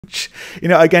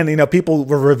Again, people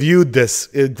reviewed this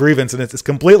grievance and it's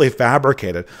completely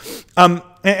fabricated.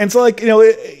 And so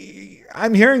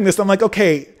I'm hearing this. I'm like,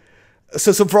 okay,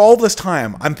 so for all this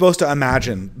time, I'm supposed to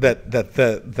imagine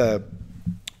that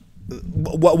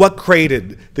what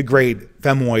created the great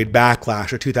femoid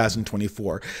backlash of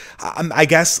 2024. I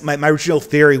guess my original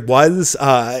theory was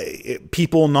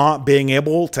people not being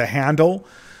able to handle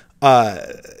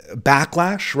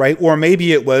backlash, right? Or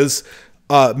maybe it was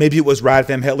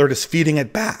Radfem Hitler just feeding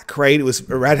it back, right? It was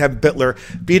Radfem Hitler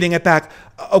feeding it back.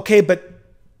 Okay,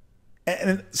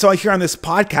 and so I hear on this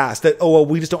podcast that,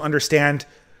 we just don't understand.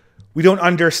 We don't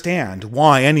understand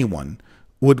why anyone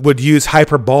would use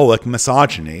hyperbolic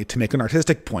misogyny to make an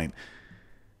artistic point.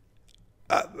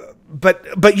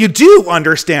 But you do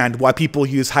understand why people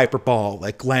use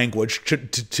hyperbolic language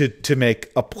to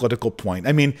make a political point.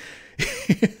 I mean,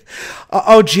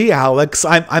 oh gee, Alex,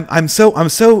 I'm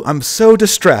so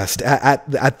distressed at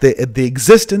the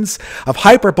existence of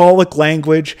hyperbolic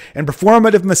language and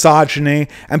performative misogyny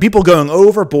and people going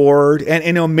overboard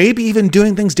and maybe even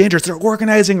doing things dangerous. They're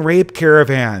organizing rape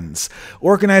caravans.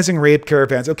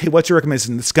 Okay, what's your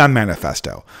recommendation? The Scum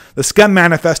Manifesto. The Scum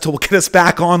Manifesto will get us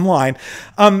back online.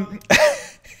 The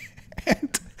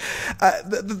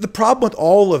problem with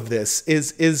all of this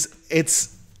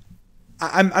is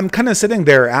I'm kind of sitting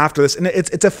there after this, and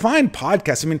it's a fine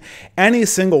podcast. I mean, any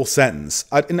single sentence.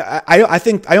 I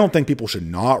don't think people should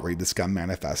not read the Scum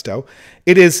Manifesto.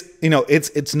 It is,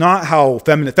 it's not how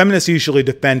feminists usually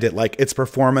defend it, like it's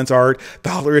performance art.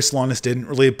 Valerie Solanas didn't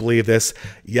really believe this.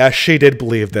 Yes, she did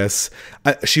believe this.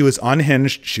 She was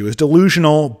unhinged. She was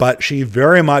delusional, but she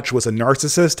very much was a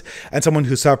narcissist and someone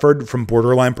who suffered from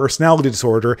borderline personality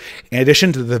disorder, in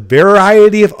addition to the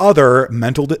variety of other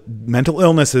mental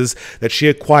illnesses that she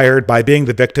acquired by being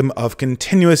the victim of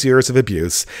continuous years of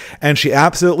abuse. And she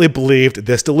absolutely believed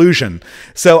this delusion.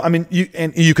 So, I mean,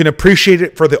 you can appreciate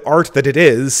it for the art that it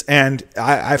is. And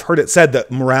I've heard it said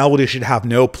that morality should have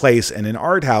no place in an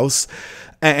art house.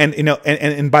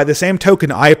 And by the same token,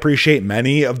 I appreciate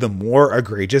many of the more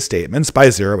egregious statements by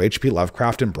Zero H.P.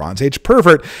 Lovecraft and Bronze Age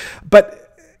pervert.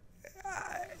 But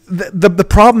the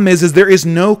problem is there is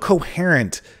no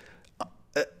coherent.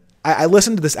 I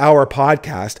listened to this hour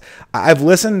podcast. I've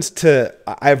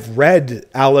read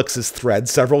Alex's thread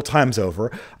several times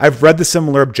over. I've read the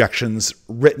similar objections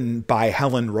written by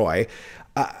Helen Roy.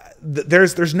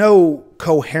 There's no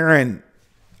coherent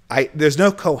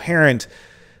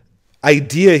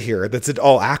idea here that's at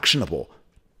all actionable.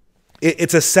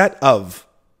 It's a set of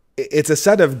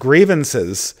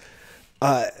grievances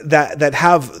that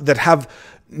have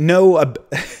no.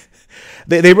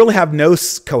 They really have no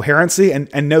coherency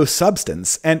and no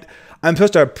substance. And I'm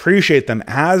supposed to appreciate them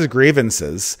as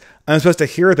grievances. I'm supposed to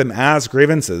hear them as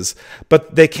grievances,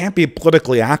 but they can't be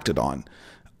politically acted on.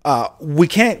 We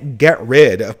can't get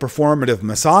rid of performative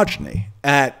misogyny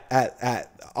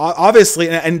obviously.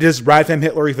 And does Radfem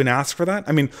Hitler even ask for that?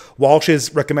 I mean, Walsh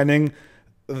is recommending,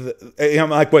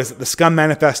 what is it? The Scum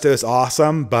Manifesto is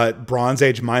awesome, but Bronze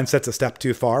Age mindset's a step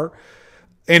too far.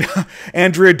 And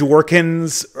Andrea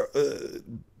Dworkin's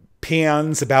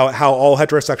peons about how all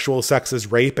heterosexual sex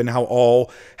is rape and how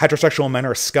all heterosexual men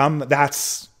are scum.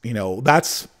 That's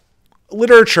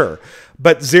literature.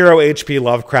 But Zero H.P.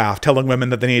 Lovecraft telling women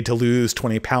that they need to lose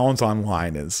 20 pounds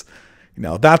online is,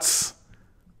 that's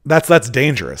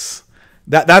dangerous.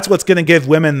 That's what's going to give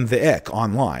women the ick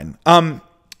online.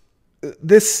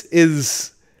 This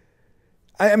is,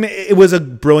 I mean, it was a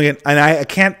brilliant, and I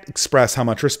can't express how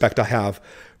much respect I have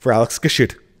for Alex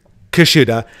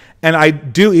Kashuda, and I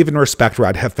do even respect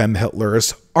Radfem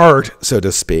Hitler's art, so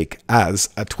to speak, as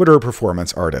a Twitter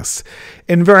performance artist,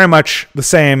 in very much the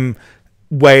same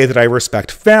way that I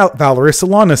respect Valerie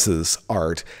Solanas'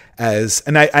 art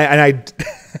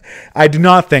I do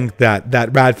not think that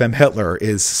Radfem Hitler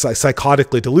is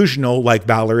psychotically delusional like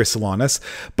Valerie Solanas,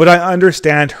 but I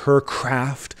understand her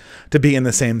craft to be in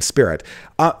the same spirit.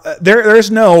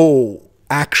 There's no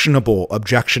actionable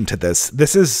objection to this.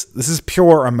 This is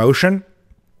pure emotion.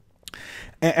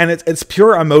 And it's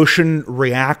pure emotion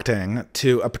reacting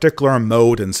to a particular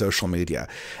mode in social media.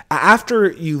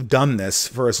 After you've done this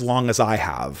for as long as I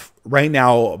have, right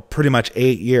now, pretty much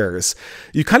 8 years,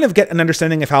 you kind of get an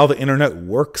understanding of how the internet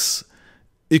works.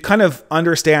 You kind of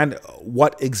understand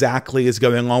what exactly is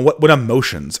going on, what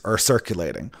emotions are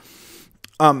circulating.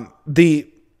 The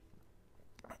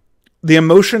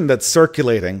emotion that's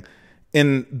circulating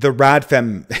in the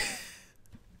Radfem,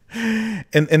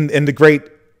 in the great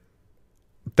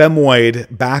femoid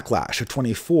backlash of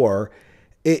 24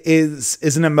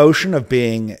 is an emotion of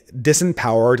being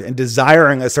disempowered and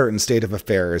desiring a certain state of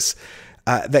affairs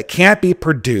that can't be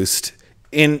produced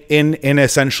in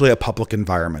essentially a public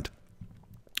environment.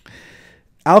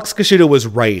 Alex Kashuda was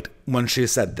right when she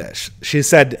said this. She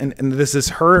said, and this is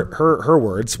her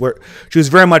words, where she was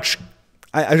very much,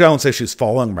 I don't say she was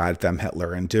following Radfem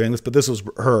Hitler and doing this, but this was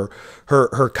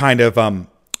her kind of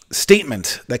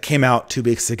statement that came out 2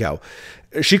 weeks ago.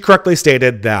 She correctly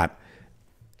stated that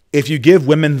if you give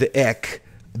women the ick,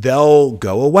 they'll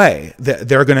go away.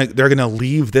 They're gonna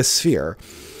leave this sphere,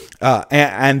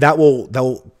 and that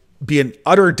will be an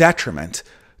utter detriment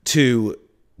to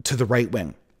the right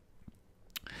wing.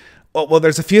 Well,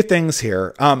 there's a few things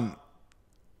here. I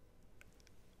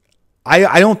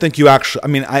don't think you actually. I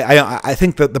mean, I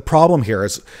think that the problem here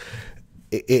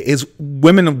is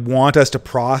women want us to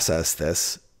process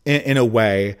this in a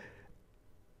way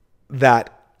that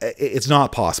it's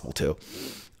not possible to.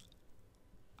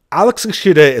 Alex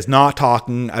Kashuda is not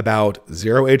talking about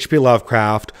Zero H.P.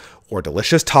 Lovecraft or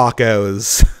delicious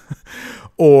tacos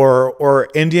or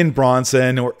Indian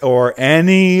Bronson or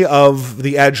any of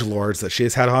the edgelords that she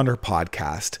has had on her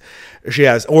podcast. She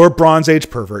has, or Bronze Age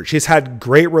Pervert. She's had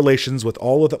great relations with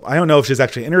all of them. I don't know if she's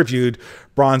actually interviewed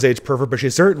Bronze Age Pervert, but she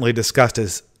certainly discussed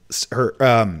his stuff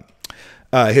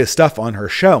on her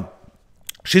show.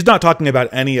 She's not talking about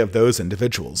any of those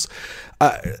individuals.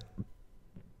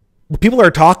 What people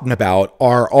are talking about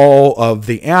are all of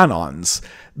the anons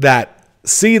that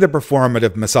see the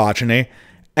performative misogyny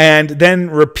and then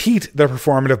repeat the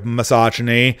performative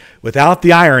misogyny without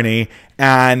the irony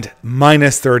and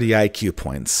minus 30 IQ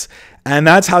points. And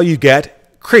that's how you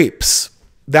get creeps.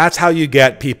 That's how you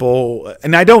get people.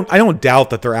 And I don't doubt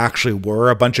that there actually were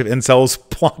a bunch of incels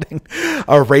plotting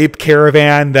a rape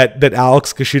caravan that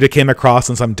Alex Kashuda came across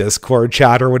in some Discord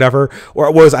chat or whatever. Or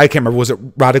it was, I can't remember, was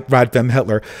it Radfem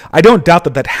Hitler? I don't doubt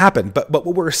that happened. But what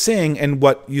we're seeing and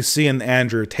what you see in the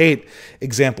Andrew Tate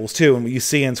examples too, and what you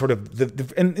see in sort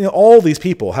of and all these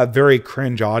people have very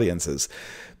cringe audiences.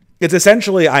 It's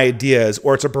essentially ideas,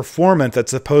 or it's a performance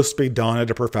that's supposed to be done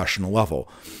at a professional level.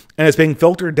 And it's being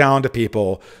filtered down to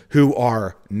people who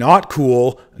are not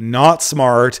cool, not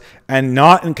smart, and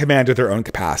not in command of their own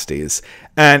capacities.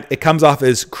 And it comes off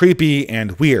as creepy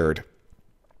and weird.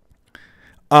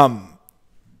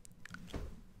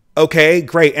 Okay,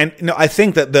 great. And I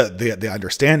think that the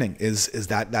understanding is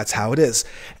that that's how it is.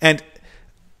 And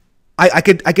I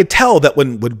could tell that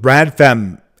when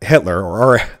Radfem Hitler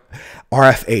or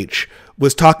RFH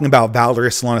was talking about Valerie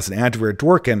Solanas and Andrea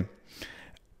Dworkin,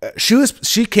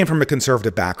 she came from a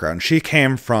conservative background. She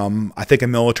came from, I think, a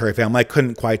military family. I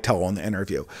couldn't quite tell in the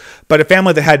interview, but a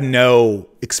family that had no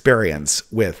experience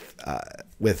with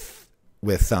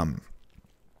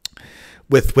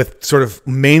sort of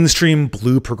mainstream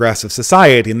blue progressive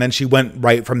society. And then she went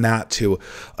right from that to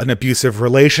an abusive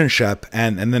relationship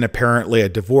and then apparently a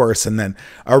divorce and then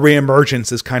a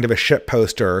reemergence as kind of a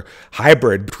shitposter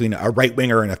hybrid between a right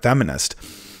winger and a feminist.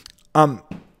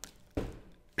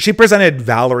 She presented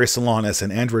Valerie Solanas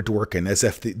and Andrea Dworkin as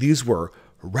if these were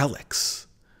relics.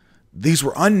 These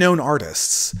were unknown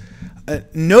artists.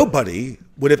 Nobody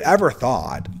would have ever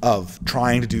thought of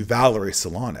trying to do Valerie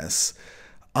Solanas.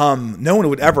 No one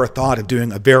would ever have thought of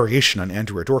doing a variation on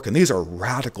Andrea Dworkin. These are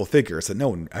radical figures that no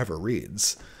one ever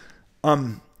reads.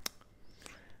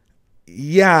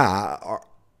 Yeah,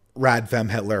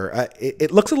 Radfem Hitler.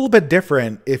 It looks a little bit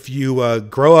different if you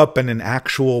grow up in an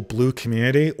actual blue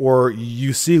community or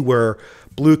you see where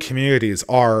blue communities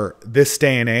are this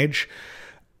day and age.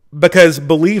 Because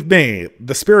believe me,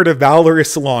 the spirit of Valerie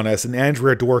Solanas and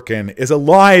Andrea Dworkin is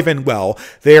alive and well.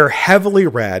 They are heavily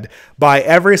read by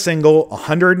every single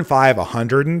 105,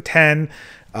 110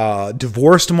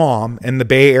 divorced mom in the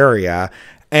Bay Area.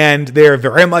 And they're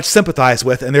very much sympathized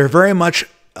with, and they're very much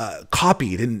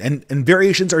copied, and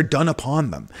variations are done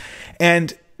upon them.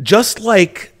 And just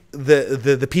like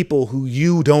the people who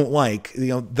you don't like,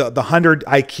 the 100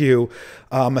 IQ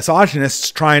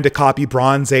misogynists trying to copy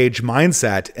Bronze Age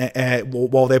mindset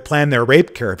while they plan their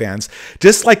rape caravans,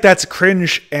 just like that's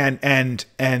cringe and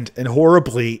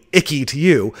horribly icky to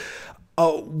you.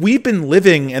 We've been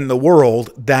living in the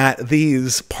world that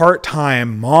these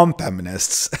part-time mom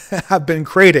feminists have been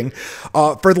creating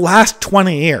for the last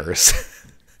 20 years.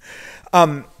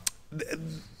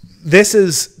 This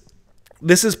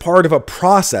is part of a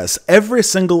process. Every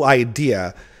single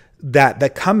idea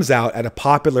that comes out at a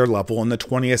popular level in the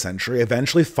 20th century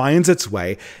eventually finds its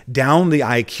way down the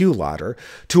IQ ladder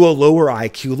to a lower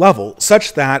IQ level,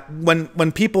 such that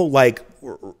when people like,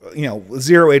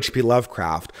 Zero H.P.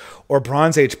 Lovecraft or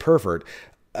Bronze Age Pervert,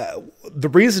 the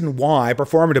reason why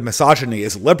performative misogyny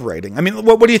is liberating. I mean,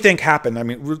 what do you think happened? I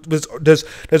mean, does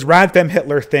Radfem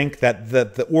Hitler think that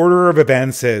the order of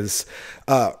events is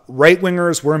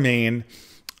right-wingers were mean,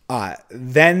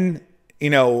 Then,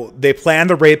 they planned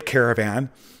the rape caravan.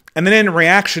 And then in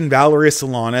reaction, Valerie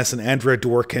Solanas and Andrea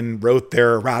Dworkin wrote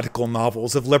their radical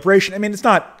novels of liberation. I mean, it's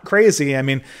not crazy. I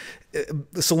mean,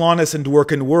 Solanas and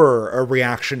Dworkin were a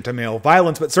reaction to male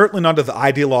violence, but certainly not of the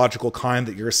ideological kind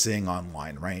that you're seeing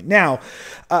online right now.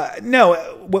 No,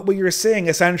 what you're seeing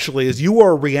essentially is you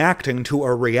are reacting to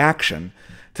a reaction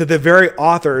to the very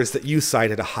authors that you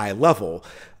cite at a high level.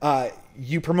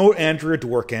 You promote Andrea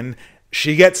Dworkin,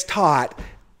 she gets taught,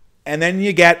 and then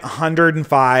you get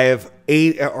 105,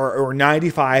 8 or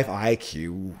 95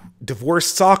 IQ,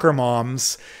 divorced soccer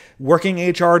moms, working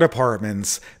HR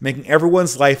departments, making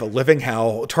everyone's life a living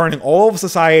hell, turning all of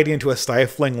society into a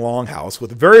stifling longhouse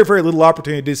with very, very little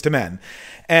opportunities to men.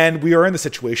 And we are in the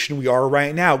situation we are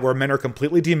right now, where men are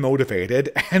completely demotivated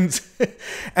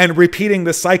and repeating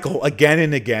the cycle again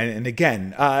and again and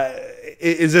again.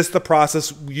 Is this the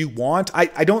process you want?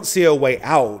 I don't see a way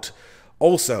out.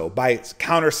 Also, by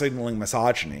counter-signaling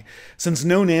misogyny, since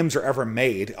no names are ever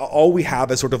made, all we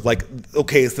have is sort of like,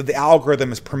 okay, so the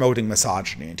algorithm is promoting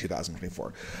misogyny in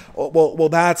 2024. Well,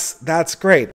 that's great.